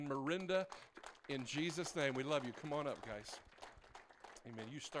Marinda. In Jesus' name, we love you. Come on up, guys. Amen.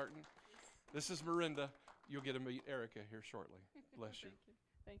 You starting? This is Marinda. You'll get to meet Erika here shortly. Bless you.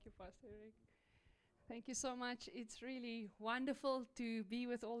 Thank you, Pastor Eric. Thank you so much. It's really wonderful to be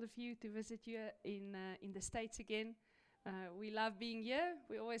with all of you, to visit you in the States again. We love being here.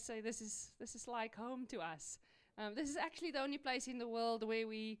 We always say this is like home to us. This is actually the only place in the world where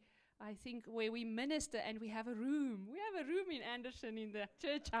we minister, and we have a room. We have a room in Anderson in the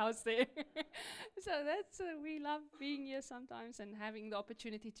church house there. So that's we love being here sometimes and having the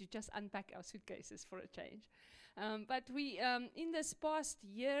opportunity to just unpack our suitcases for a change. But we in this past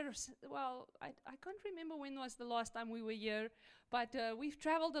year, well, I can't remember when was the last time we were here, but we've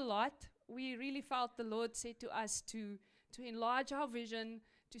traveled a lot. We really felt the Lord said to us to enlarge our vision,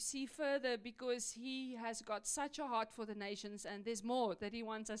 to see further, because He has got such a heart for the nations, and there's more that He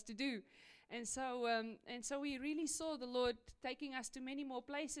wants us to do. And so we really saw the Lord taking us to many more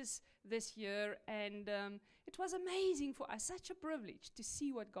places this year, and it was amazing for us, such a privilege to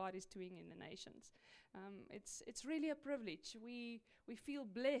see what God is doing in the nations. It's really a privilege. We feel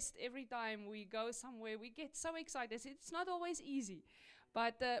blessed every time we go somewhere. We get so excited. It's not always easy,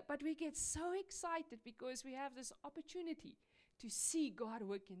 but we get so excited because we have this opportunity to see God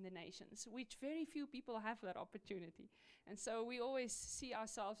work in the nations, which very few people have that opportunity. And so we always see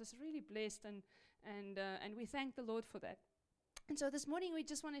ourselves as really blessed, and we thank the Lord for that. And so this morning we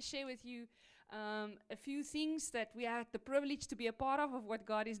just want to share with you a few things that we had the privilege to be a part of what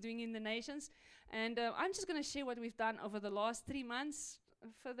God is doing in the nations. And I'm just going to share what we've done over the last 3 months.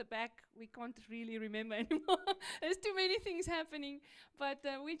 Further back, we can't really remember anymore. There's too many things happening. But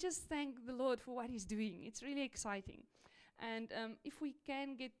we just thank the Lord for what He's doing. It's really exciting. And if we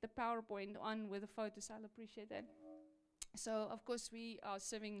can get the PowerPoint on with the photos, I'll appreciate that. So, of course, we are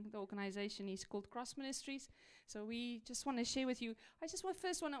serving, the organization is called CrossMinistries. So we just want to share with you. I just want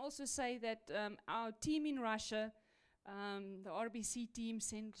to also say that our team in Russia, the RBC team,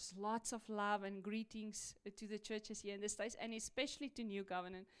 sends lots of love and greetings to the churches here in the States, and especially to New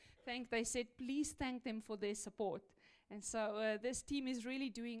Covenant. They said, please thank them for their support. And so this team is really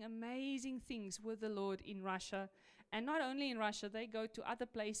doing amazing things with the Lord in Russia. And not only in Russia, they go to other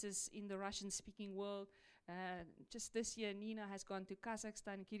places in the Russian-speaking world. Just this year, Nina has gone to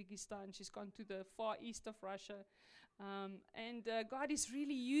Kazakhstan, Kyrgyzstan. She's gone to the far east of Russia. And God is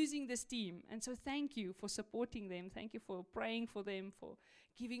really using this team. And so thank you for supporting them. Thank you for praying for them, for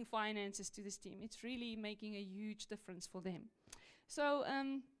giving finances to this team. It's really making a huge difference for them. So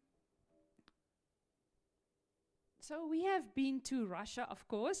we have been to Russia, of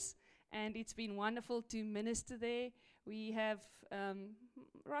course. And it's been wonderful to minister there. We have,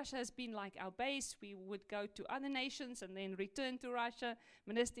 Russia has been like our base. We would go to other nations and then return to Russia,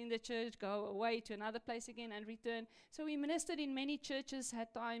 minister in the church, go away to another place again and return. So we ministered in many churches,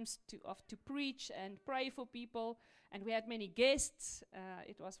 had times to preach and pray for people. And we had many guests.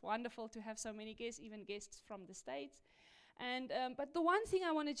 It was wonderful to have so many guests, even guests from the States. And but the one thing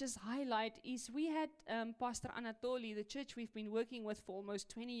I want to just highlight is we had Pastor Anatoly, the church we've been working with for almost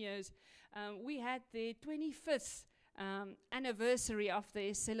 20 years. We had their 25th anniversary of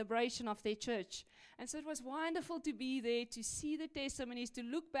their celebration of their church. And so it was wonderful to be there, to see the testimonies, to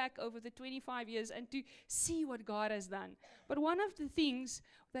look back over the 25 years and to see what God has done. But one of the things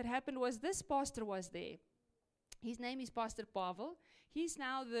that happened was this pastor was there. His name is Pastor Pavel. He's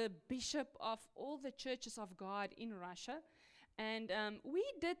now the bishop of all the churches of God in Russia. And we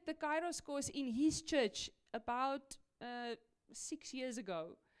did the Kairos course in his church about 6 years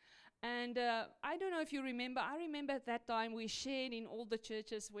ago. And I don't know if you remember. I remember at that time we shared in all the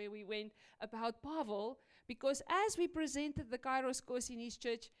churches where we went about Pavel, because as we presented the Kairos course in his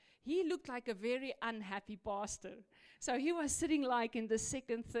church, he looked like a very unhappy pastor. So he was sitting like in the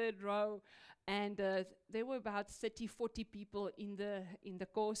second, third row. And there were about 30, 40 people in the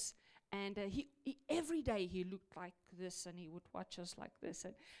course. And he every day he looked like this, and he would watch us like this.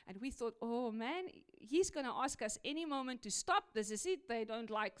 And we thought, oh, man, he's going to ask us any moment to stop. This is it. They don't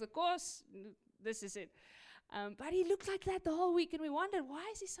like the course. This is it. But he looked like that the whole week, and we wondered, why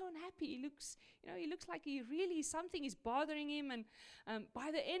is he so unhappy? He looks like something is bothering him. And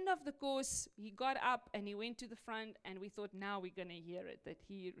by the end of the course, he got up and he went to the front, and we thought, now we're going to hear it, that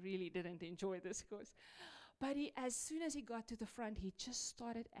he really didn't enjoy this course. But as soon as he got to the front, he just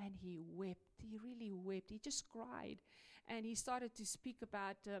started and he wept. He really wept. He just cried. And he started to speak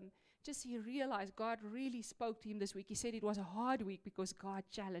about, he realized God really spoke to him this week. He said it was a hard week because God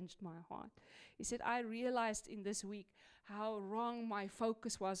challenged my heart. He said, I realized in this week how wrong my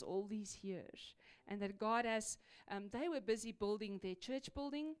focus was all these years. And that God has, they were busy building their church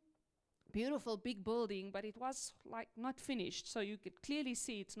building. beautiful big building, but it was like not finished. So you could clearly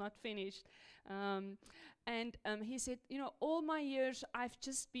see it's not finished. And he said, all my years I've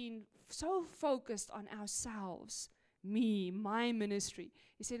just been so focused on ourselves, me, my ministry.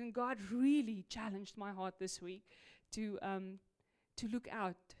 He said, and God really challenged my heart this week to look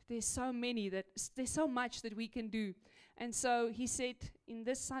out. There's so much that we can do. And so he said, in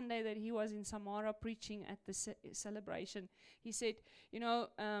this Sunday that he was in Samara preaching at the celebration, he said,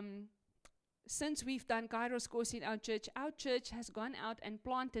 since we've done Kairos course in our church has gone out and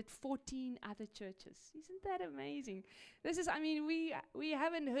planted 14 other churches. Isn't that amazing? We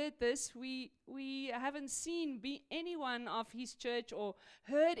haven't heard this. We haven't seen anyone of his church or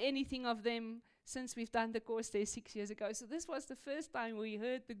heard anything of them since we've done the course there 6 years ago. So this was the first time we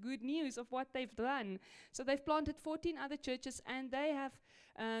heard the good news of what they've done. So they've planted 14 other churches, and they have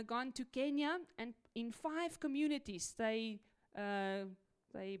gone to Kenya, and in 5 communities they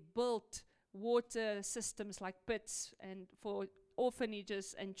built water systems like pits and for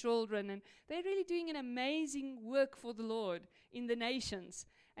orphanages and children, and they're really doing an amazing work for the Lord in the nations.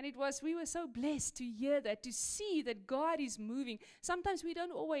 And we were so blessed to hear that, to see that God is moving. Sometimes we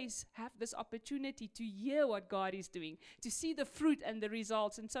don't always have this opportunity to hear what God is doing, to see the fruit and the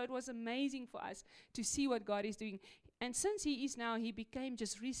results. And so it was amazing for us to see what God is doing. And since he became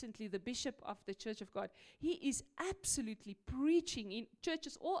just recently the bishop of the Church of God, he is absolutely preaching in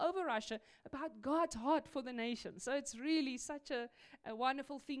churches all over Russia about God's heart for the nation. So it's really such a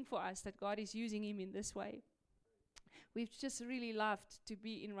wonderful thing for us that God is using him in this way. We've just really loved to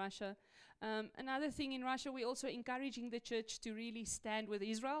be in Russia. Another thing, in Russia, we're also encouraging the church to really stand with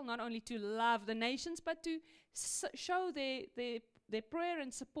Israel, not only to love the nations, but to show their prayer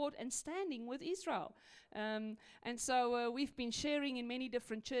and support and standing with Israel. And so we've been sharing in many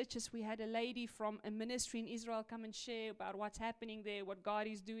different churches. We had a lady from a ministry in Israel come and share about what's happening there, what God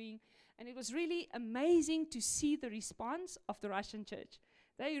is doing. And it was really amazing to see the response of the Russian church.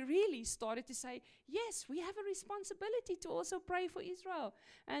 They really started to say, yes, we have a responsibility to also pray for Israel.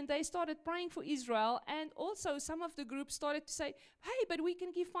 And they started praying for Israel. And also some of the groups started to say, hey, but we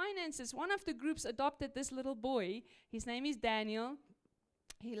can give finances. One of the groups adopted this little boy. His name is Daniel.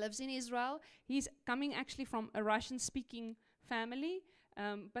 He lives in Israel. He's coming actually from a Russian-speaking family.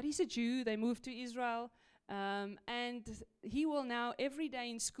 But he's a Jew. They moved to Israel. And he will now every day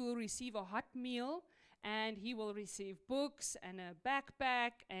in school receive a hot meal. And he will receive books and a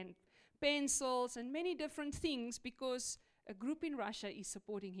backpack and pencils and many different things because a group in Russia is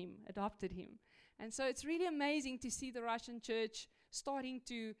supporting him, adopted him. And so it's really amazing to see the Russian church starting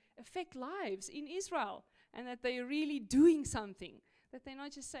to affect lives in Israel, and that they're really doing something. That they're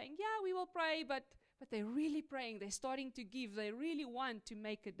not just saying, yeah, we will pray, but they're really praying. They're starting to give. They really want to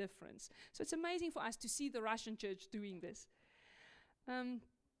make a difference. So it's amazing for us to see the Russian church doing this.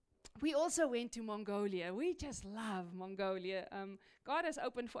 We also went to Mongolia. We just love Mongolia. God has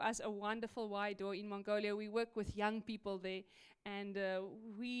opened for us a wonderful wide door in Mongolia. We work with young people there, and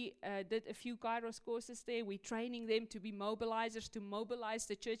we did a few Kairos courses there. We're training them to be mobilizers, to mobilize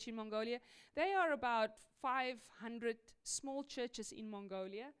the church in Mongolia. There are about 500 small churches in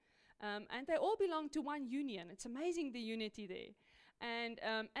Mongolia, and they all belong to one union. It's amazing, the unity there.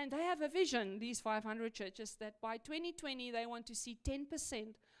 And they have a vision, these 500 churches, that by 2020 they want to see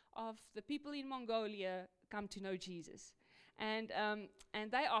 10% of the people in Mongolia come to know Jesus. And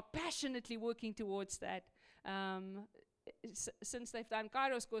they are passionately working towards that. Since they've done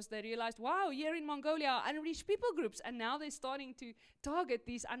Kairos course, they realized, wow, here in Mongolia are unreached people groups. And now they're starting to target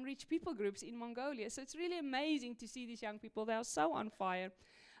these unreached people groups in Mongolia. So it's really amazing to see these young people. They are so on fire.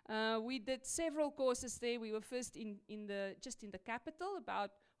 We did several courses there. We were first in the capital.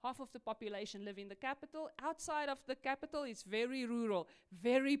 About half of the population live in the capital. Outside of the capital, it's very rural,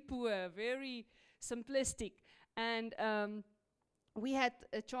 very poor, very simplistic. And we had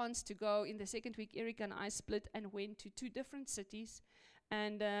a chance to go in the second week. Erika and I split and went to 2 different cities.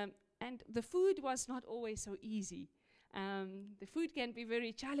 And the food was not always so easy. The food can be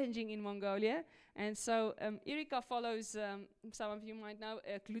very challenging in Mongolia. And so Erika follows, some of you might know,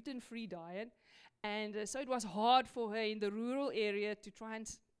 a gluten-free diet. And so it was hard for her in the rural area to try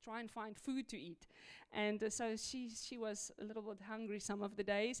and find food to eat. And so she was a little bit hungry some of the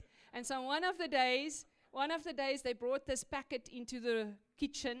days. And so one of the days they brought this packet into the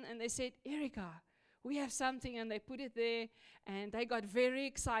kitchen and they said, Erika, we have something, and they put it there, and they got very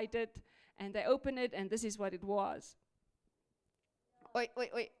excited, and they opened it, and this is what it was. Wait.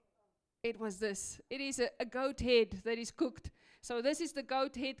 It was this. It is a goat head that is cooked. So this is the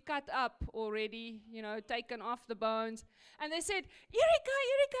goat head cut up already, taken off the bones. And they said,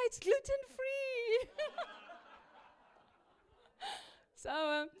 Erika, it's gluten-free.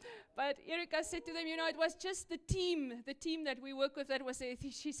 So, but Erika said to them, it was just the team that we work with that was there.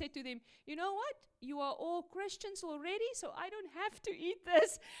 She said to them, you know what? You are all Christians already, so I don't have to eat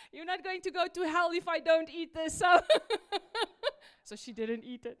this. You're not going to go to hell if I don't eat this. So, so she didn't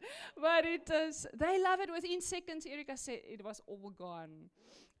eat it. But they love it. Within seconds, Erika said it was all gone.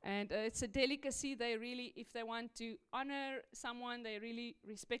 And it's a delicacy. They really, if they want to honor someone, they really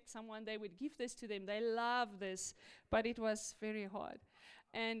respect someone, they would give this to them. They love this. But it was very hard.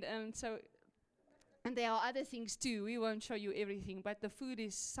 And there are other things too. We won't show you everything, but the food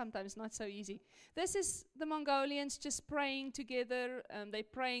is sometimes not so easy. This is the Mongolians just praying together. They're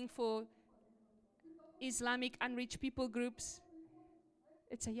praying for Islamic unreached people groups.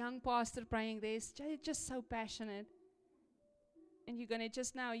 It's a young pastor praying there. It's just so passionate. And you're going to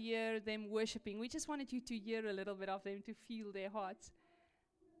just now hear them worshiping. We just wanted you to hear a little bit of them, to feel their hearts.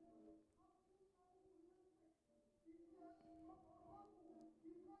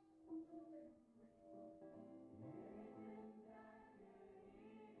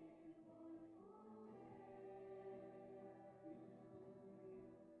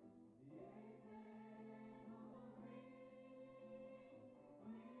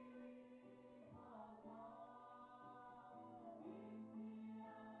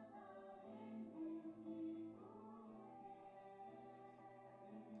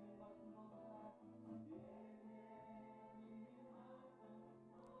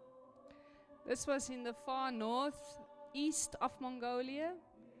 This was in the far north, east of Mongolia,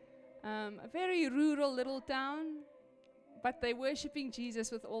 a very rural little town, but they're worshiping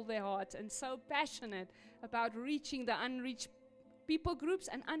Jesus with all their heart and so passionate about reaching the unreached people groups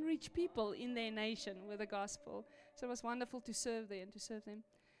and unreached people in their nation with the gospel. So it was wonderful to serve there and to serve them.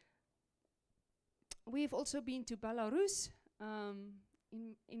 We've also been to Belarus.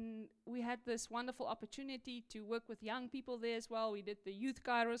 We had this wonderful opportunity to work with young people there as well. We did the Youth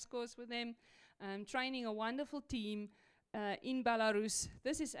Kairos course with them, training a wonderful team in Belarus.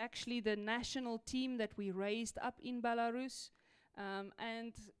 This is actually the national team that we raised up in Belarus.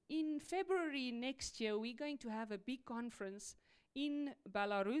 And in February next year, we're going to have a big conference in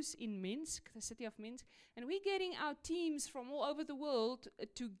Belarus, in Minsk, the city of Minsk. And we're getting our teams from all over the world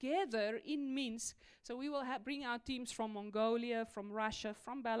together in Minsk. So we will bring our teams from Mongolia, from Russia,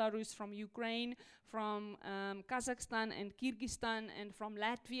 from Belarus, from Ukraine, from Kazakhstan and Kyrgyzstan, and from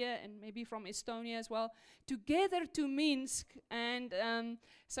Latvia, and maybe from Estonia as well, together to Minsk. And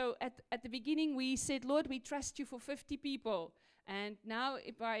so at the beginning we said, Lord, we trust you for 50 people. And now,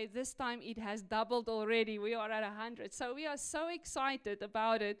 by this time, it has doubled already. We are at 100. So we are so excited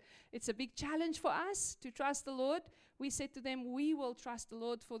about it. It's a big challenge for us to trust the Lord. We said to them, we will trust the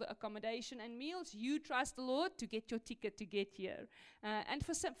Lord for the accommodation and meals. You trust the Lord to get your ticket to get here. And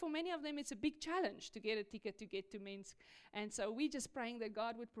for many of them, it's a big challenge to get a ticket to get to Minsk. And so we're just praying that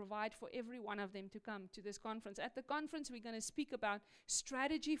God would provide for every one of them to come to this conference. At the conference, we're going to speak about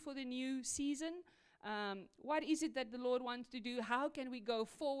strategy for the new season. What is it that the Lord wants to do? How can we go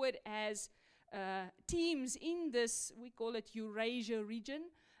forward as teams in this, we call it Eurasia region?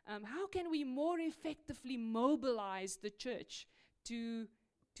 How can we more effectively mobilize the church to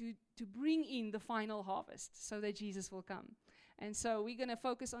bring in the final harvest so that Jesus will come? And so we're going to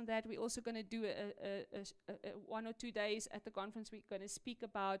focus on that. We're also going to do a 1 or 2 days at the conference. We're going to speak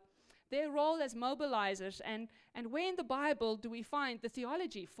about their role as mobilizers, and where in the Bible do we find the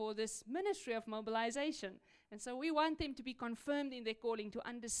theology for this ministry of mobilization? And so we want them to be confirmed in their calling, to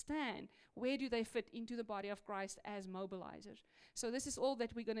understand where do they fit into the body of Christ as mobilizers. So this is all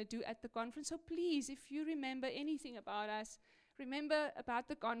that we're going to do at the conference. So please, if you remember anything about us, remember about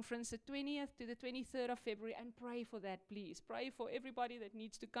the conference, the 20th to the 23rd of February, and pray for that, please. Pray for everybody that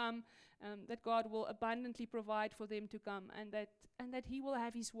needs to come, that God will abundantly provide for them to come, and that He will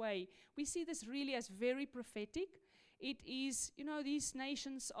have His way. We see this really as very prophetic. It is, these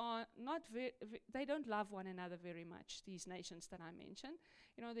nations are not they don't love one another very much, these nations that I mentioned.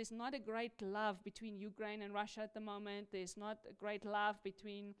 There's not a great love between Ukraine and Russia at the moment. There's not a great love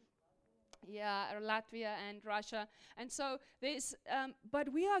between Latvia and Russia. And so there's,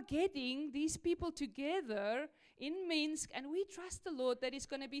 but we are getting these people together in Minsk, and we trust the Lord that it's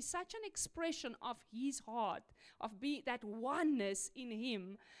going to be such an expression of His heart, of that oneness in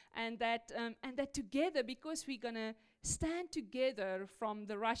Him, and that together, because we're going to stand together from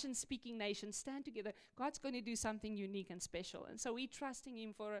the Russian-speaking nations, stand together, God's going to do something unique and special. And so we're trusting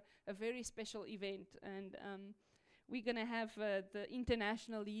Him for a very special event. And we're going to have the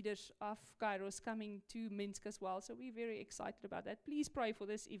international leaders of Kairos coming to Minsk as well. So we're very excited about that. Please pray for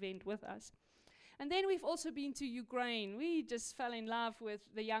this event with us. And then we've also been to Ukraine. We just fell in love with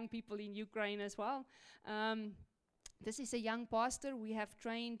the young people in Ukraine as well. This is a young pastor. We have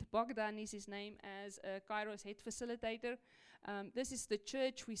trained, Bogdan is his name, as a Kairos head facilitator. This is the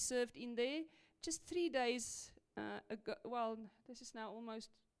church we served in there. Just 3 days ago, well, this is now almost,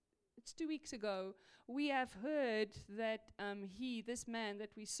 it's 2 weeks ago, we have heard that this man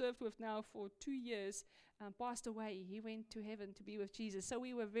that we served with now for 2 years, passed away. He went to heaven to be with Jesus. So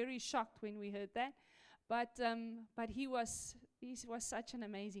we were very shocked when we heard that. But he was such an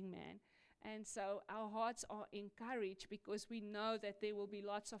amazing man. And so our hearts are encouraged because we know that there will be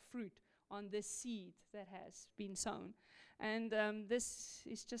lots of fruit on this seed that has been sown. And this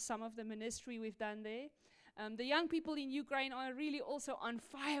is just some of the ministry we've done there. The young people in Ukraine are really also on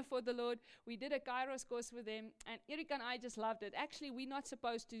fire for the Lord. We did a Kairos course with them, and Erika and I just loved it. Actually, we're not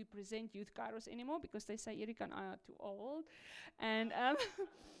supposed to present youth Kairos anymore because they say Erika and I are too old. And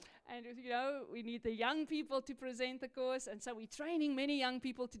and we need the young people to present the course, and so we're training many young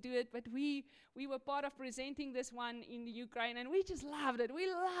people to do it. But we were part of presenting this one in the Ukraine, and we just loved it. We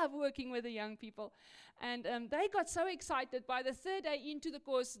love working with the young people. And they got so excited. By the 3rd day into the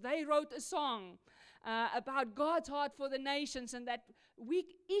course, they wrote a song about God's heart for the nations, and that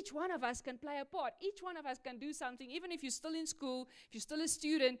each one of us can play a part. Each one of us can do something. Even if you're still in school, if you're still a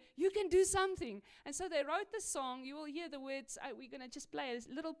student, you can do something. And so they wrote this song. You will hear the words. We're going to just play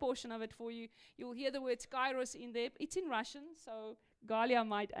a little portion of it for you. You will hear the words Kairos in there. It's in Russian, so Galia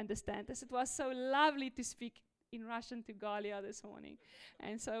might understand this. It was so lovely to speak in Russian to Galia this morning.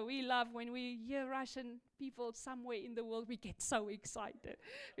 And so we love when we hear Russian people somewhere in the world, we get so excited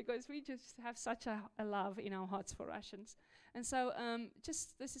because we just have such a love in our hearts for Russians. And so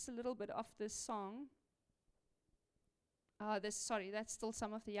this is a little bit of this song. That's still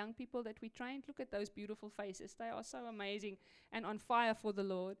some of the young people that we trained. Look at those beautiful faces. They are so amazing and on fire for the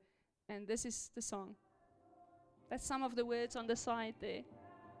Lord. And this is the song. That's some of the words on the side there.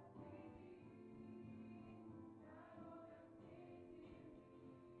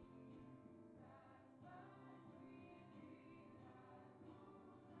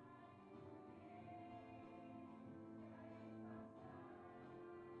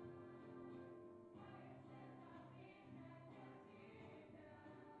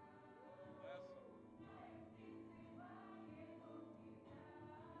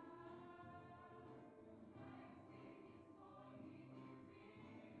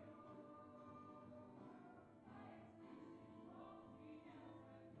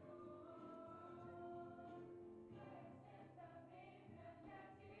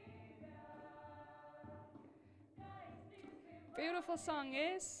 Beautiful song,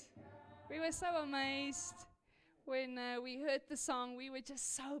 yes? We were so amazed when we heard the song. We were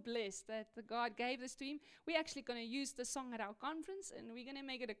just so blessed that God gave this to him. We're actually going to use the song at our conference, and we're going to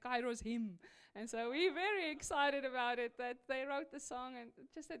make it a Kairos hymn. And so we're very excited about it, that they wrote the song and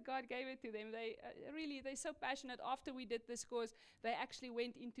just that God gave it to them. They're so passionate. After we did this course, they actually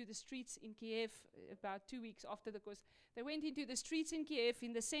went into the streets in Kiev about 2 weeks after the course. They went into the streets in Kiev,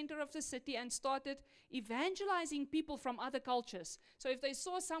 in the center of the city, and started evangelizing people from other cultures. So if they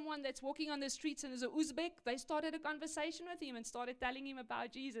saw someone that's walking on the streets and is a Uzbek, they started a conversation with him and started telling him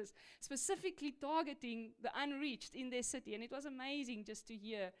about Jesus, specifically targeting the unreached in their city. And it was amazing just to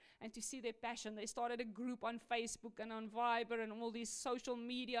hear and to see their passion. They started a group on Facebook and on Viber and all these social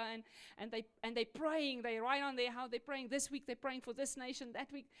media, and they're praying. They write on there how they're praying. This week they're praying for this nation, that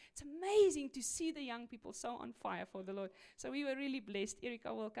week. It's amazing to see the young people so on fire for the Lord. So we were really blessed.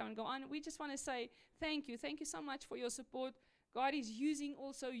 Erika will come and go on. We just want to say thank you. Thank you so much for your support. God is using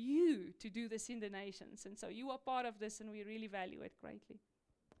also you to do this in the nations. And so you are part of this, and we really value it greatly.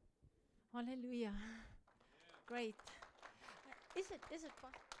 Hallelujah. Great. Is it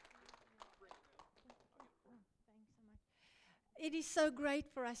possible? Thanks so much. It is so great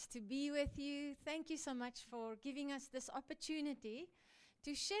for us to be with you. Thank you so much for giving us this opportunity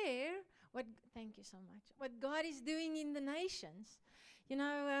to share thank you so much, what God is doing in the nations. You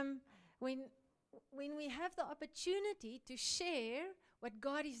know, when we have the opportunity to share what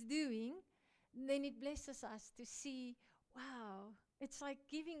God is doing, then it blesses us to see, wow, it's like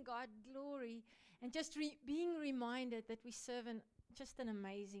giving God glory and just being reminded that we serve just an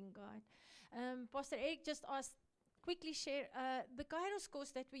amazing God. Pastor Eric just asked, quickly share, the Kairos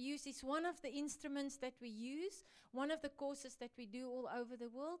course that we use is one of the instruments that we use, one of the courses that we do all over the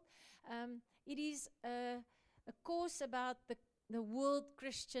world. It is a course about the world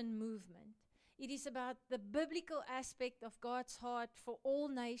Christian movement. It is about the biblical aspect of God's heart for all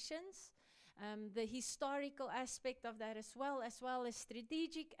nations, the historical aspect of that as well as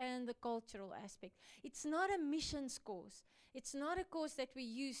strategic and the cultural aspect. It's not a missions course. It's not a course that we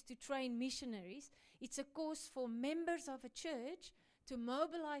use to train missionaries. It's a course for members of a church to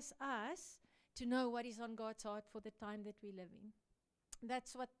mobilize us to know what is on God's heart for the time that we live in.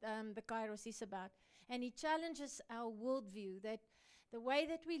 That's what the Kairos is about. And it challenges our worldview that the way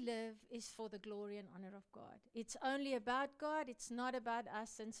that we live is for the glory and honor of God. It's only about God, it's not about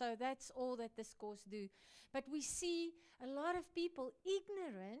us. And so that's all that this course do. But we see a lot of people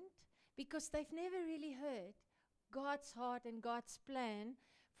ignorant because they've never really heard God's heart and God's plan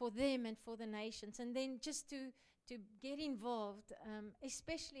for them and for the nations. And then just to get involved,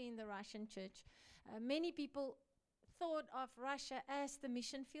 especially in the Russian church. Many people thought of Russia as the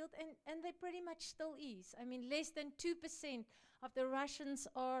mission field, and they pretty much still is. I mean, less than 2% of the Russians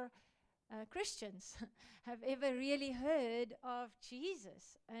are Christians, have ever really heard of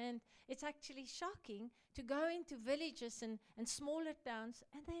Jesus. And it's actually shocking to go into villages and smaller towns,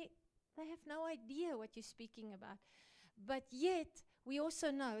 and they have no idea what you're speaking about. But yet, we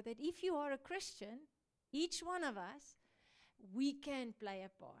also know that if you are a Christian, each one of us, we can play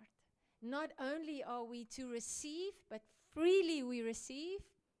a part. Not only are we to receive, but freely we receive,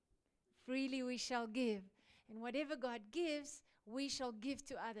 freely we shall give. And whatever God gives, we shall give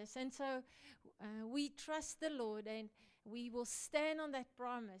to others. And so we trust the Lord, and we will stand on that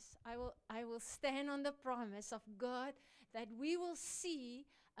promise. I will stand on the promise of God that we will see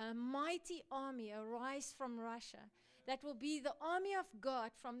a mighty army arise from Russia. That will be the army of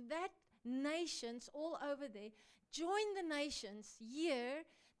God from that nations all over there. Join the nations here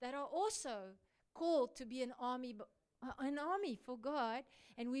that are also called to be an army for God,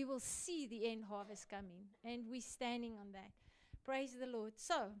 and we will see the end harvest coming, and we're standing on that. Praise the Lord.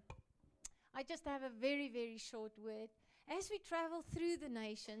 So, I just have a very, very short word. As we travel through the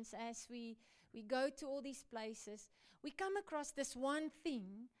nations, as we go to all these places, we come across this one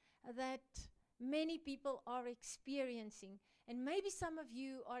thing that many people are experiencing, and maybe some of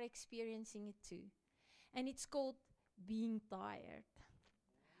you are experiencing it too, and it's called being tired.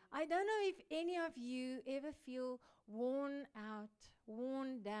 I don't know if any of you ever feel worn out,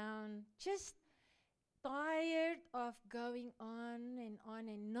 worn down, just tired of going on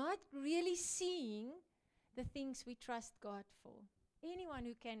and not really seeing the things we trust God for. Anyone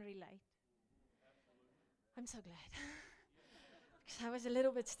who can relate? I'm so glad. Because I was a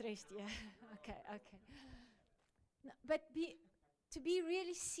little bit stressed, yeah. Okay. No, but to be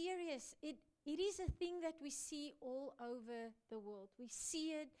really serious, it is a thing that we see all over the world. We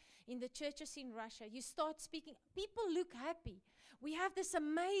see it in the churches in Russia. You start speaking, people look happy. We have this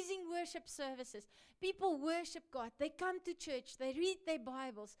amazing worship services. People worship God. They come to church. They read their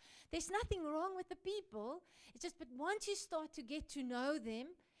Bibles. There's nothing wrong with the people. It's just, but once you start to get to know them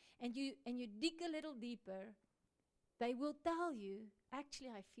and you dig a little deeper, they will tell you, actually,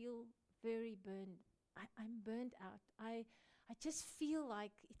 I feel very burned. I'm burned out. I just feel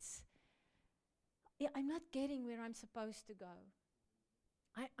like I'm not getting where I'm supposed to go.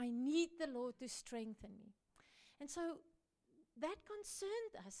 I need the Lord to strengthen me. And so that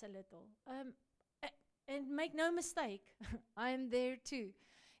concerned us a little. And make no mistake, I am there too.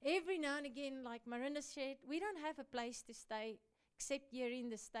 Every now and again, like Marinda said, we don't have a place to stay except here in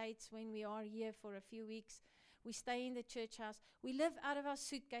the States when we are here for a few weeks. We stay in the church house. We live out of our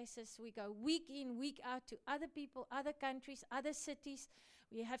suitcases. We go week in, week out to other people, other countries, other cities.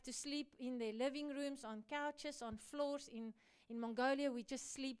 We have to sleep in their living rooms, on couches, on floors. In Mongolia, we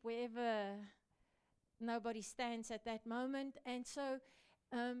just sleep wherever nobody stands at that moment. And so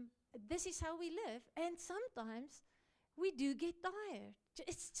this is how we live. And sometimes we do get tired.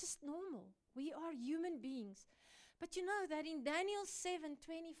 It's just normal. We are human beings. But you know that in Daniel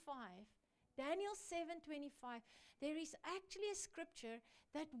 7:25, there is actually a scripture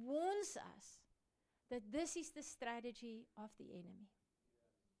that warns us that this is the strategy of the enemy.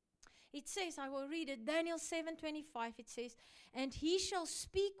 It says, I will read it, Daniel 7:25, it says, and he shall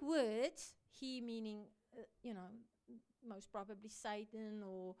speak words, he meaning, most probably Satan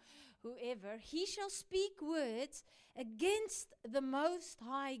or whoever, he shall speak words against the Most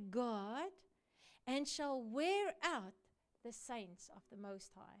High God and shall wear out the saints of the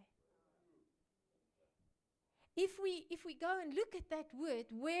Most High. If we go and look at that word,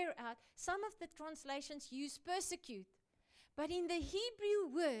 wear out, some of the translations use persecute. But in the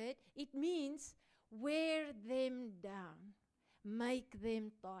Hebrew word, it means wear them down, make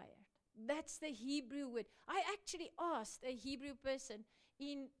them tired. That's the Hebrew word. I actually asked a Hebrew person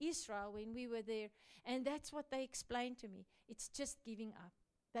in Israel when we were there, and that's what they explained to me. It's just giving up.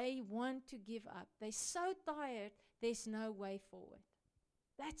 They want to give up. They're so tired, there's no way forward.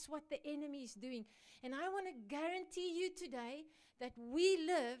 That's what the enemy is doing. And I want to guarantee you today that we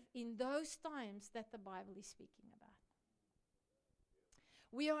live in those times that the Bible is speaking about.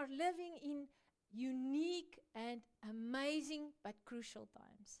 We are living in unique and amazing but crucial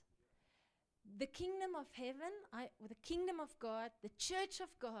times. the kingdom of heaven, the kingdom of God, the church of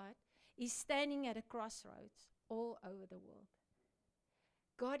God is standing at a crossroads all over the world.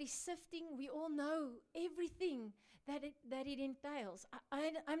 God is sifting. We all know everything that it entails.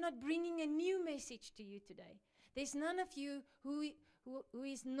 I'm not bringing a new message to you today. There's none of you who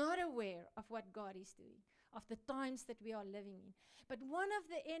is not aware of what God is doing, of the times that we are living in. But one of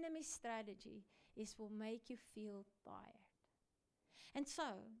the enemy's strategy is will make you feel tired. And so,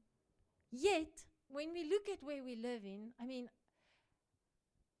 yet, when we look at where we live in, I mean,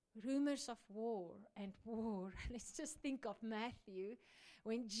 rumors of war and war. Let's just think of Matthew.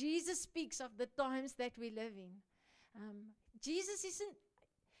 When Jesus speaks of the times that we live in, Jesus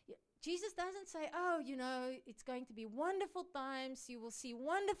doesn't say, oh, it's going to be wonderful times, you will see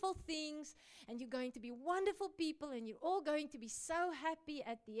wonderful things, and you're going to be wonderful people, and you're all going to be so happy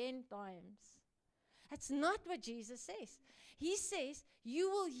at the end times. That's not what Jesus says. He says, you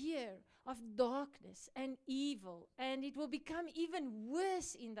will hear of darkness and evil, and it will become even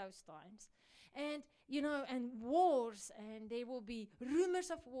worse in those times. And, and wars, and there will be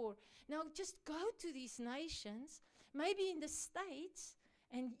rumors of war. Now, just go to these nations, maybe in the States,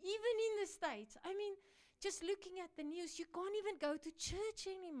 and even in the States, I mean, just looking at the news, you can't even go to church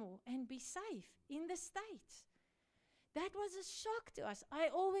anymore and be safe in the States. That was a shock to us. I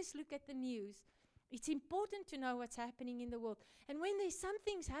always look at the news. It's important to know what's happening in the world. And when there's some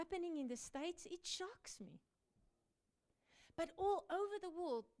things happening in the States, it shocks me. But all over the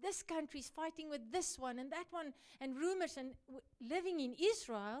world, this country is fighting with this one and that one, and rumors, and living in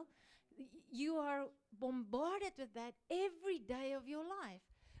Israel, you are bombarded with that every day of your life.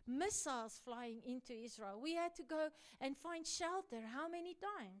 Missiles flying into Israel. We had to go and find shelter how many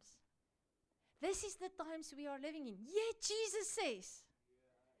times? This is the times we are living in. Yet Jesus says,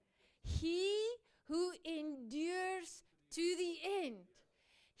 he who endures to the end,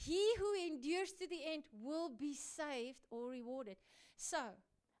 he who endures to the end will be saved or rewarded. So,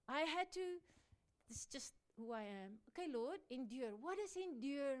 I had to, this is just who I am. Okay, Lord, endure. What does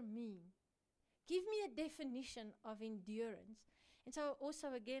endure mean? Give me a definition of endurance. And so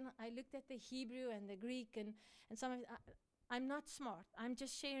also again, I looked at the Hebrew and the Greek and some of it. I'm not smart. I'm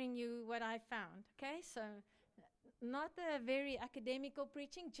just sharing you what I found. Okay, so not a very academical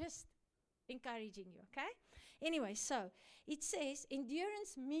preaching, just encouraging you. Okay. Anyway, so it says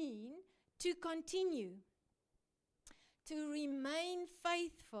endurance mean to continue, to remain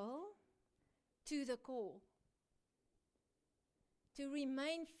faithful to the call. To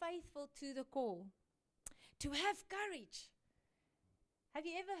remain faithful to the call. To have courage. Have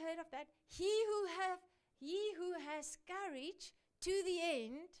you ever heard of that? He who has courage to the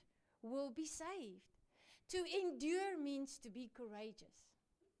end will be saved. To endure means to be courageous.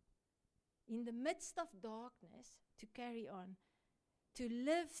 In the midst of darkness, to carry on. To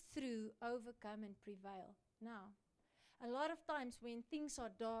live through, overcome, and prevail. Now, a lot of times when things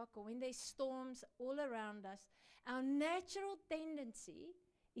are dark or when there's storms all around us, our natural tendency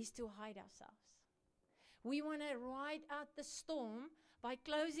is to hide ourselves. We want to ride out the storm by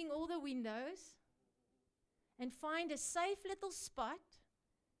closing all the windows and find a safe little spot,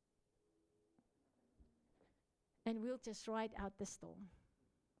 and we'll just ride out the storm.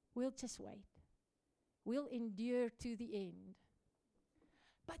 We'll just wait. We'll endure to the end.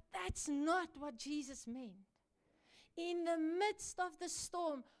 But that's not what Jesus meant. In the midst of the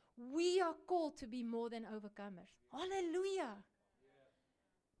storm, we are called to be more than overcomers. Hallelujah.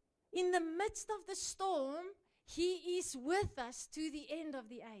 In the midst of the storm, He is with us to the end of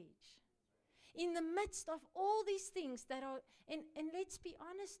the age. In the midst of all these things that are, and let's be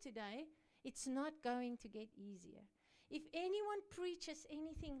honest today, it's not going to get easier. If anyone preaches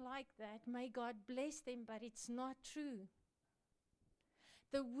anything like that, may God bless them, but it's not true.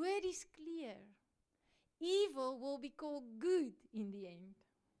 The word is clear. Evil will be called good in the end.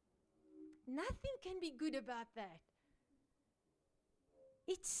 Nothing can be good about that.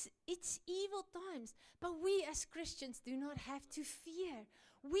 It's evil times, but we as Christians do not have to fear.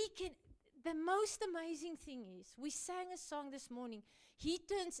 We can. The most amazing thing is, we sang a song this morning, He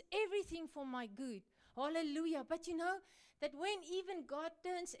turns everything for my good. Hallelujah. But you know that when even God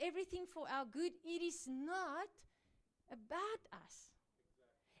turns everything for our good, it is not about us.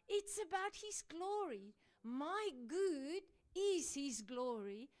 It's about His glory. My good is His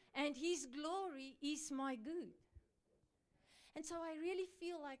glory, and His glory is my good. And so I really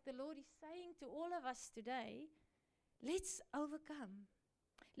feel like the Lord is saying to all of us today, let's overcome.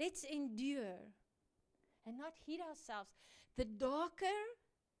 Let's endure and not hid ourselves. The darker,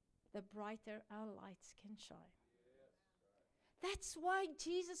 the brighter our lights can shine. That's why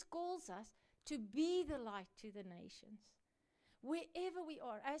Jesus calls us to be the light to the nations. wherever we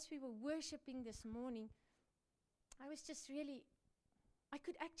are. As we were worshiping this morning, I was just really, I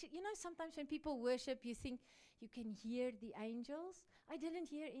could actually, sometimes when people worship, you think you can hear the angels. I didn't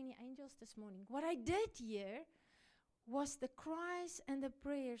hear any angels this morning. What I did hear was the cries and the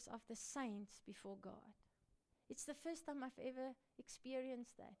prayers of the saints before God. It's the first time I've ever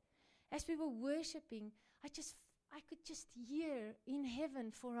experienced that. As we were worshiping, I could just hear in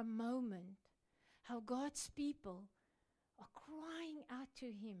heaven for a moment how God's people are crying out to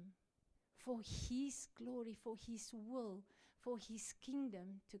Him for His glory, for His will, for His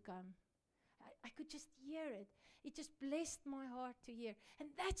kingdom to come. I could just hear it. It just blessed my heart to hear. And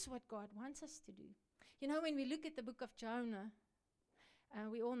that's what God wants us to do. When we look at the book of Jonah,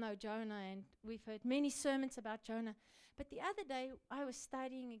 we all know Jonah, and we've heard many sermons about Jonah. But the other day, I was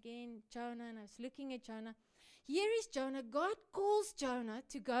studying again Jonah, and I was looking at Jonah. Here is Jonah. God calls Jonah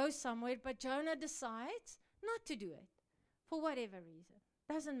to go somewhere, but Jonah decides not to do it for whatever reason.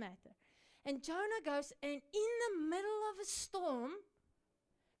 Doesn't matter. And Jonah goes, and in the middle of a storm,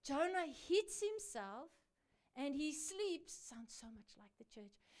 Jonah hits himself, and he sleeps. Sounds so much like the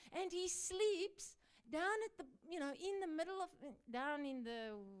church. And he sleeps down at the, in the middle of, down in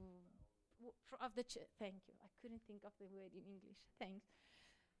the, of the church. Thank you. I couldn't think of the word in English. Thanks.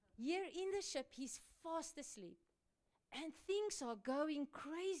 Here in the ship, he's fast asleep. And things are going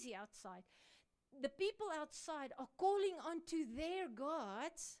crazy outside. The people outside are calling onto their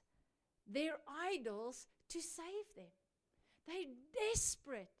gods, their idols, to save them. They're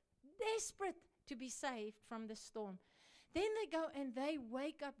desperate to be saved from the storm. Then they go and they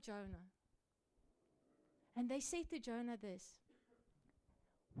wake up Jonah. And they say to Jonah this,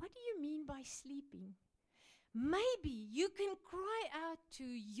 "What do you mean by sleeping? Maybe you can cry out to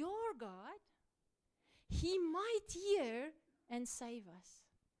your God. He might hear and save us."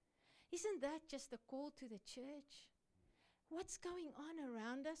 Isn't that just a call to the church? What's going on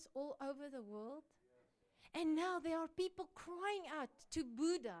around us all over the world? And now there are people crying out to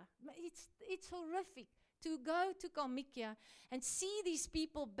Buddha. It's horrific to go to Kalmykia and see these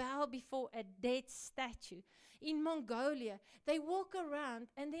people bow before a dead statue. In Mongolia, they walk around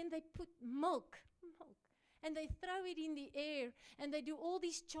and then they put milk, and they throw it in the air, and they do all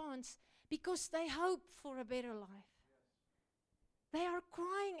these chants because they hope for a better life. They are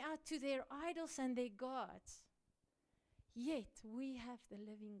crying out to their idols and their gods. Yet we have the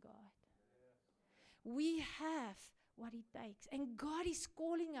living God. We have what it takes. And God is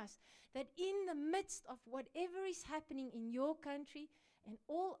calling us that in the midst of whatever is happening in your country and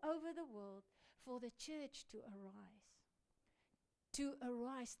all over the world, for the church to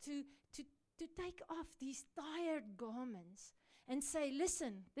arise, to take off these tired garments and say,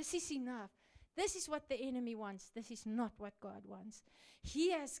 listen, this is enough. This is what the enemy wants. This is not what God wants.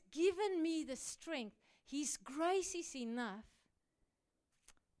 He has given me the strength. His grace is enough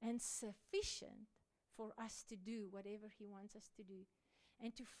and sufficient for us to do whatever He wants us to do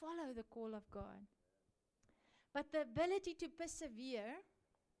and to follow the call of God. But the ability to persevere,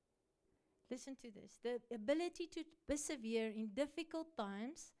 listen to this, the ability to persevere in difficult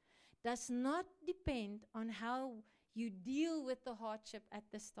times does not depend on how you deal with the hardship at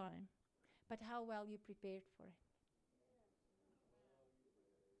this time, but how well you prepared for it.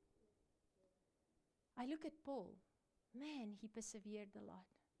 I look at Paul. Man, he persevered a lot.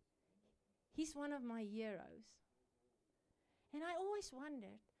 He's one of my heroes. And I always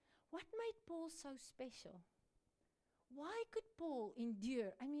wondered, what made Paul so special? Why could Paul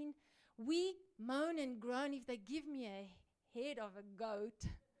endure? I mean, we moan and groan if they give me a head of a goat.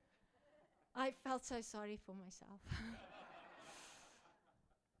 I felt so sorry for myself.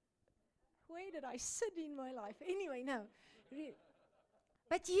 Where did I sit in my life? Anyway, no.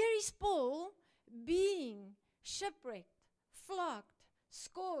 But here is Paul being shipwrecked, flogged,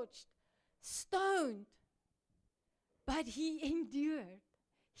 scourged, stoned. But he endured.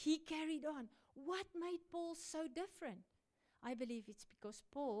 He carried on. What made Paul so different? I believe it's because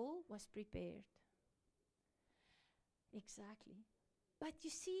Paul was prepared. Exactly. But you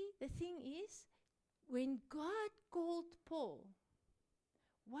see, the thing is, when God called Paul,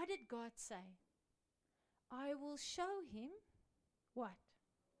 what did God say? I will show him what?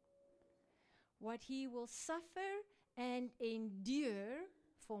 What he will suffer and endure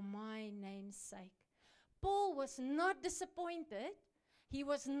for my name's sake. Paul was not disappointed. He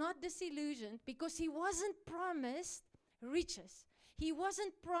was not disillusioned because he wasn't promised riches. He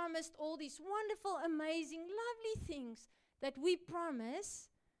wasn't promised all these wonderful, amazing, lovely things that we promise,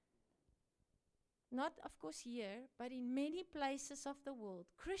 not of course here, but in many places of the world.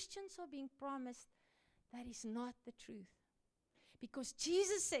 Christians are being promised that is not the truth. Because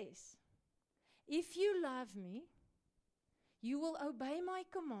Jesus says, if you love me, you will obey my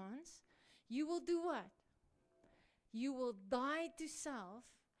commands, you will do what? You will die to self.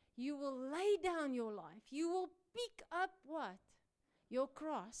 You will lay down your life. You will pick up what? Your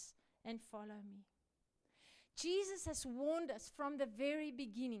cross and follow me. Jesus has warned us from the very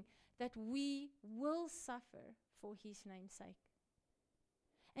beginning that we will suffer for his name's sake.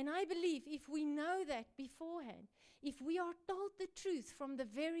 And I believe if we know that beforehand, if we are told the truth from the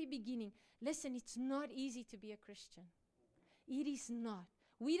very beginning, listen, it's not easy to be a Christian. It is not.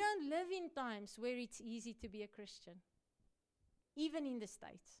 We don't live in times where it's easy to be a Christian, even in the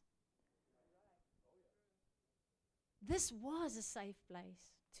States. This was a safe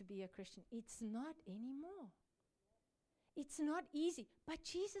place to be a Christian. It's not anymore. It's not easy. But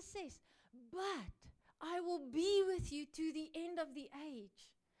Jesus says, but I will be with you to the end of the age.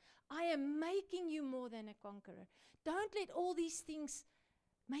 I am making you more than a conqueror. Don't let all these things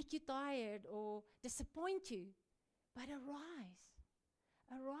make you tired or disappoint you, but arise.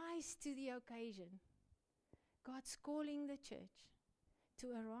 Arise to the occasion. God's calling the church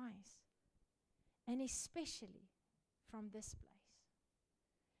to arise, and especially from this place.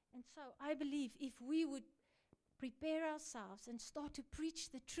 And so I believe if we would prepare ourselves and start to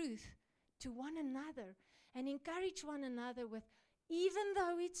preach the truth to one another and encourage one another with, even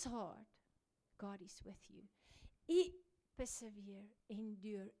though it's hard, God is with you. Persevere,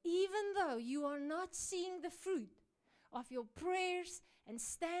 endure. Even though you are not seeing the fruit of your prayers and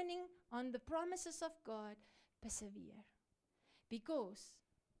standing on the promises of God, persevere. Because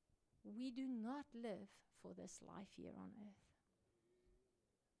we do not live for this life here on earth.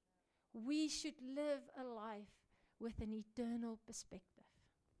 We should live a life with an eternal perspective.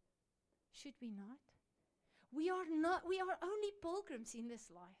 Should we not? We are only pilgrims in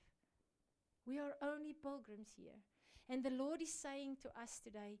this life. We are only pilgrims here. And the Lord is saying to us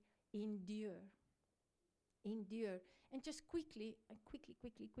today, endure. Endure. And just quickly,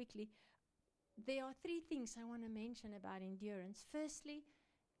 there are 3 things I want to mention about endurance. Firstly,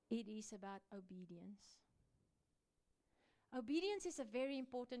 it is about obedience. Obedience is a very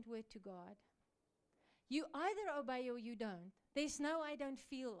important word to God. You either obey or you don't. There's no I don't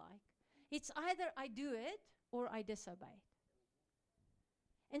feel like. It's either I do it or I disobey.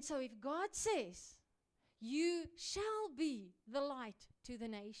 And so if God says, you shall be the light to the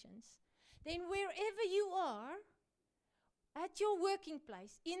nations, then wherever you are, at your working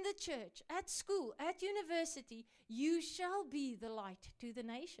place, in the church, at school, at university, you shall be the light to the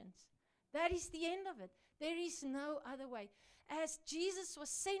nations. That is the end of it. There is no other way. As Jesus was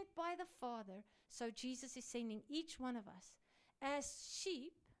sent by the Father, so Jesus is sending each one of us as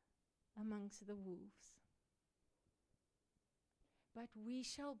sheep amongst the wolves. But we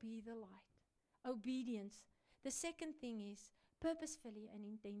shall be the light. Obedience. The second thing is purposefully and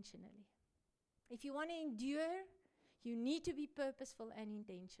intentionally. If you want to endure, you need to be purposeful and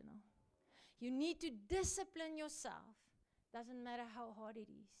intentional. You need to discipline yourself. Doesn't matter how hard it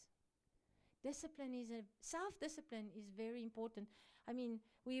is. Self-discipline is very important. I mean,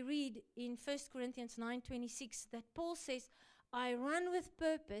 we read in 1 Corinthians 9:26 that Paul says, I run with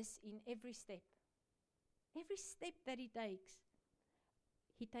purpose in every step. Every step that he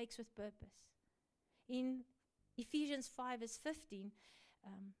takes with purpose. In Ephesians 5 verse 15,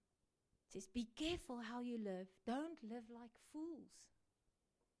 it says, be careful how you live. Don't live like fools.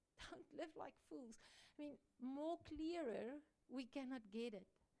 Don't live like fools. I mean, more clearer, we cannot get it.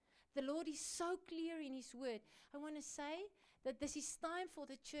 The Lord is so clear in his word. I want to say that this is time for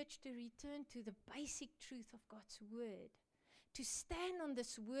the church to return to the basic truth of God's word. To stand on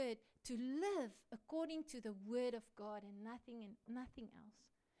this word, to live according to the word of God and nothing else.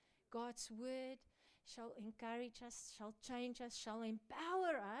 God's word shall encourage us, shall change us, shall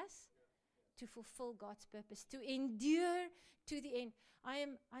empower us to fulfill God's purpose, to endure to the end. I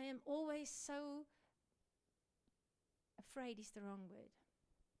am always so afraid is the wrong word.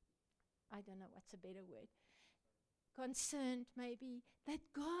 I don't know what's a better word. Concerned maybe that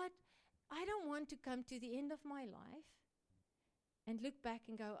God, I don't want to come to the end of my life and look back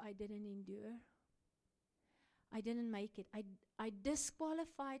and go, I didn't endure. I didn't make it. I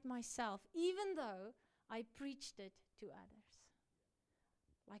disqualified myself, even though I preached it to others.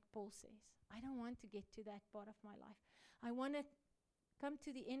 Like Paul says, I don't want to get to that part of my life. I want to come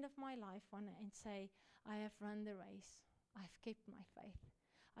to the end of my life and say, I have run the race. I've kept my faith.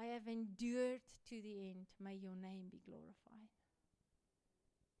 I have endured to the end. May your name be glorified.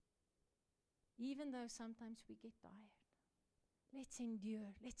 Even though sometimes we get tired. Let's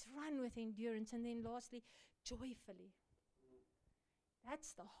endure. Let's run with endurance. And then lastly, joyfully.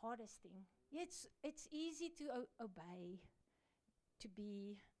 That's the hardest thing. It's easy to obey, to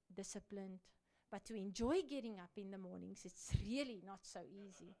be disciplined. But to enjoy getting up in the mornings, it's really not so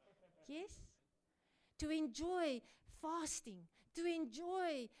easy. Yes? To enjoy fasting, to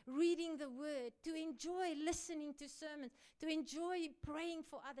enjoy reading the word, to enjoy listening to sermons, to enjoy praying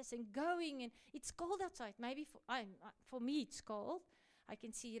for others and going. And it's cold outside. Maybe for me it's cold. I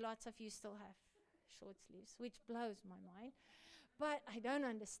can see lots of you still have short sleeves, which blows my mind. But I don't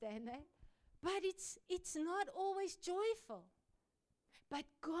understand that. But it's not always joyful. But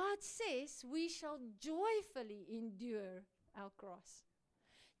God says we shall joyfully endure our cross.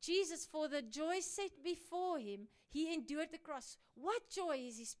 Jesus, for the joy set before him, he endured the cross. What joy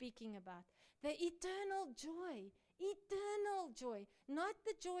is he speaking about? The eternal joy. Eternal joy. Not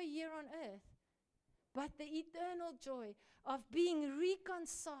the joy here on earth, but the eternal joy of being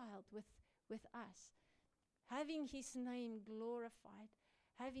reconciled with us. Having his name glorified.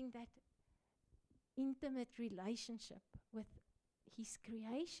 Having that intimate relationship with his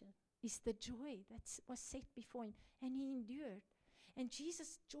creation is the joy that was set before him. And he endured. And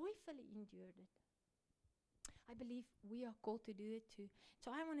Jesus joyfully endured it. I believe we are called to do it too.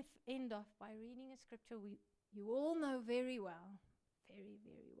 So I want to end off by reading a scripture you all know very well. Very,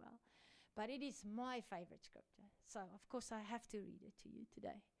 very well. But it is my favorite scripture. So, of course, I have to read it to you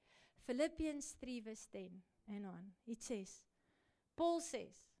today. Philippians 3 verse 10 and on. It says, Paul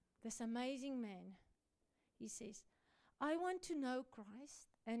says, this amazing man, he says, I want to know Christ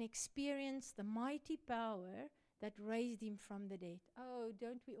and experience the mighty power that raised him from the dead. Oh,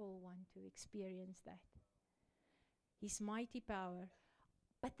 don't we all want to experience that? His mighty power.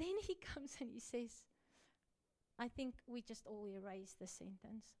 But then he comes and he says, I think we just all erase the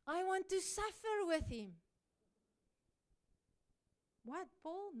sentence. I want to suffer with him. What,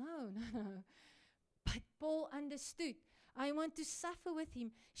 Paul? No. But Paul understood. I want to suffer with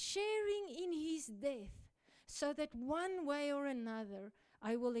him, sharing in his death, so that one way or another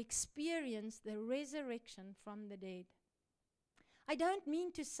I will experience the resurrection from the dead. I don't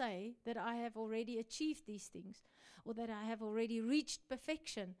mean to say that I have already achieved these things or that I have already reached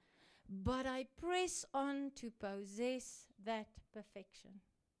perfection, but I press on to possess that perfection,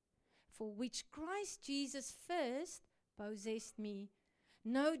 for which Christ Jesus first possessed me.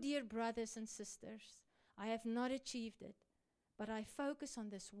 No, dear brothers and sisters, I have not achieved it, but I focus on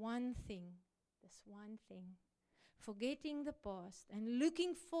this one thing, forgetting the past and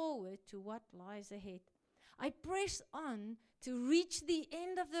looking forward to what lies ahead. I press on to reach the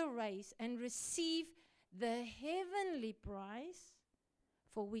end of the race and receive the heavenly prize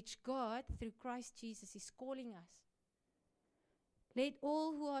for which God, through Christ Jesus, is calling us. Let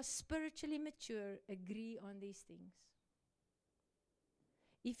all who are spiritually mature agree on these things.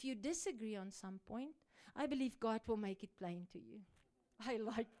 If you disagree on some point, I believe God will make it plain to you. I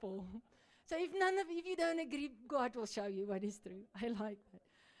like Paul. So if you don't agree, God will show you what is true. I like that.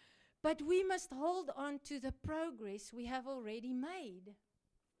 But we must hold on to the progress we have already made.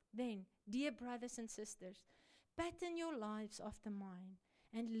 Then, dear brothers and sisters, pattern your lives after mine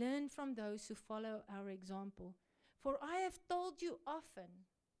and learn from those who follow our example. For I have told you often,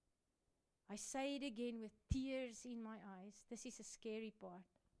 I say it again with tears in my eyes, this is a scary part,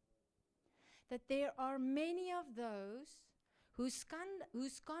 that there are many of those whose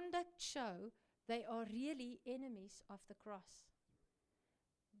conduct show they are really enemies of the cross.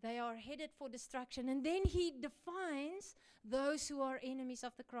 They are headed for destruction. And then he defines those who are enemies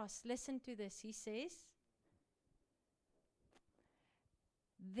of the cross. Listen to this. He says,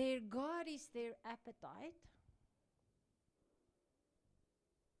 their God is their appetite,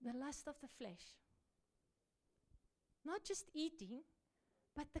 the lust of the flesh. Not just eating,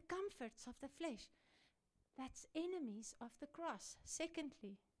 but the comforts of the flesh. That's enemies of the cross.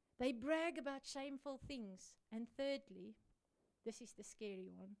 Secondly, they brag about shameful things. And thirdly, this is the scary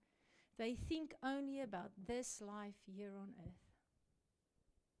one, they think only about this life here on earth.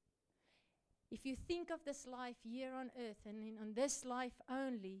 If you think of this life here on earth and on this life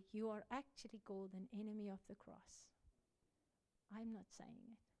only, you are actually called an enemy of the cross. I'm not saying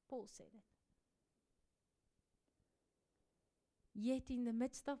it. Paul said it. Yet in the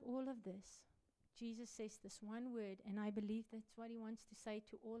midst of all of this, Jesus says this one word, and I believe that's what he wants to say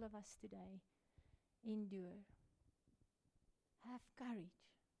to all of us today. Endure. Have courage.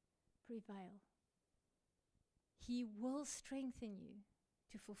 Prevail. He will strengthen you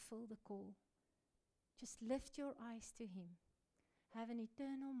to fulfill the call. Just lift your eyes to him. Have an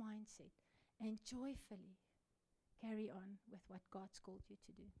eternal mindset and joyfully carry on with what God's called you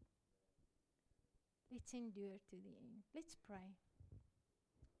to do. Let's endure to the end. Let's pray.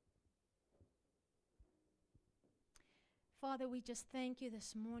 Father, we just thank you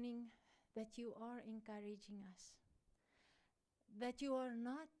this morning that you are encouraging us, that you are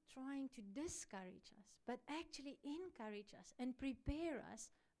not trying to discourage us, but actually encourage us and prepare us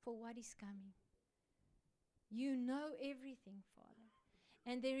for what is coming. You know everything, Father.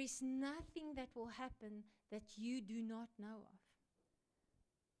 And there is nothing that will happen that you do not know of.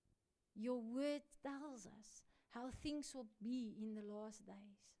 Your word tells us how things will be in the last days.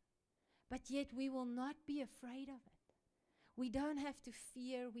 But yet we will not be afraid of it. We don't have to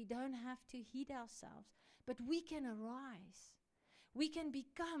fear. We don't have to heed ourselves. But we can arise. We can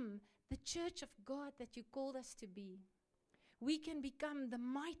become the church of God that you called us to be. We can become the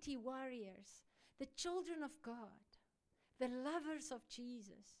mighty warriors, the children of God, the lovers of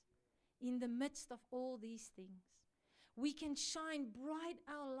Jesus in the midst of all these things. We can shine bright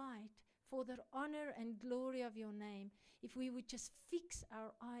our light for the honor and glory of your name if we would just fix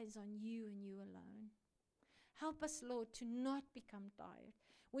our eyes on you and you alone. Help us, Lord, to not become tired.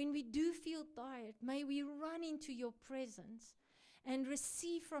 When we do feel tired, may we run into your presence and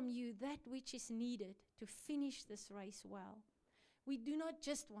receive from you that which is needed to finish this race well. We do not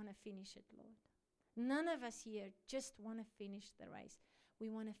just want to finish it, Lord. None of us here just want to finish the race. We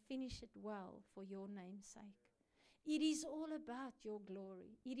want to finish it well for your name's sake. It is all about your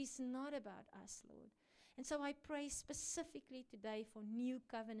glory. It is not about us, Lord. And so I pray specifically today for New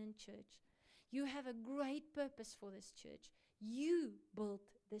Covenant Church. You have a great purpose for this church. You built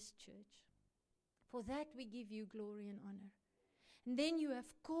this church. For that we give you glory and honor. And then you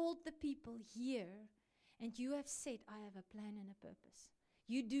have called the people here, and you have said, I have a plan and a purpose.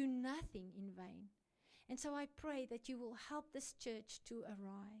 You do nothing in vain. And so I pray that you will help this church to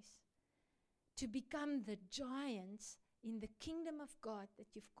arise, to become the giants in the kingdom of God that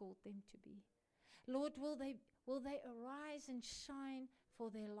you've called them to be. Lord, will they arise and shine, for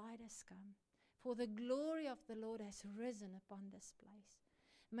their light has come, for the glory of the Lord has risen upon this place.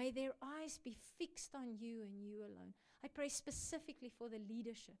 May their eyes be fixed on you and you alone. I pray specifically for the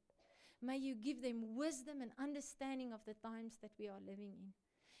leadership. May you give them wisdom and understanding of the times that we are living in.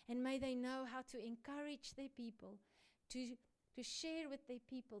 And may they know how to encourage their people, to share with their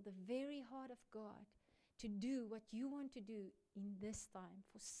people the very heart of God, to do what you want to do in this time,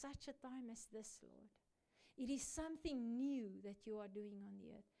 for such a time as this, Lord. It is something new that you are doing on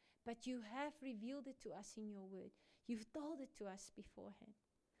the earth, but you have revealed it to us in your word. You've told it to us beforehand.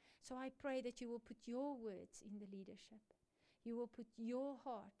 So I pray that you will put your words in the leadership. You will put your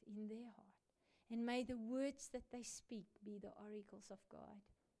heart in their heart. And may the words that they speak be the oracles of God.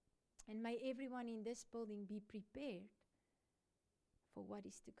 And may everyone in this building be prepared for what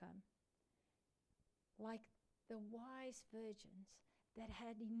is to come. Like the wise virgins that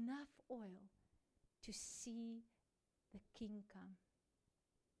had enough oil to see the King come.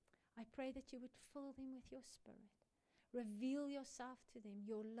 I pray that you would fill them with your Spirit. Reveal yourself to them,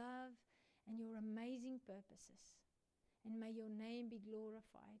 your love and your amazing purposes. And may your name be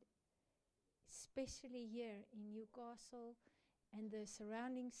glorified, especially here in Newcastle and the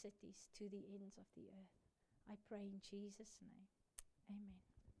surrounding cities to the ends of the earth. I pray in Jesus' name. Amen.